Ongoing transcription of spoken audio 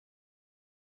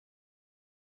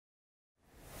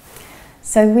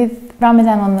So with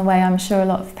Ramadan on the way, I'm sure a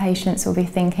lot of patients will be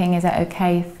thinking, is it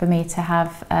okay for me to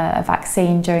have a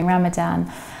vaccine during Ramadan?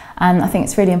 And I think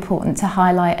it's really important to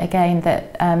highlight again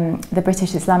that the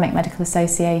British Islamic Medical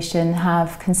Association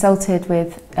have consulted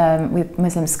with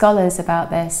Muslim scholars about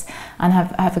this and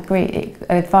have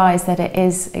advised that it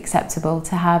is acceptable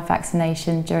to have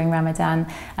vaccination during Ramadan,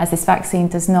 as this vaccine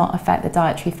does not affect the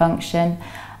dietary function.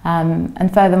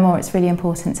 And furthermore, it's really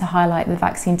important to highlight the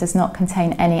vaccine does not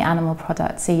contain any animal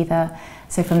products either.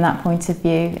 So from that point of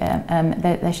view,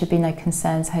 there should be no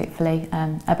concerns, hopefully,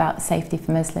 about safety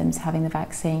for Muslims having the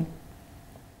vaccine.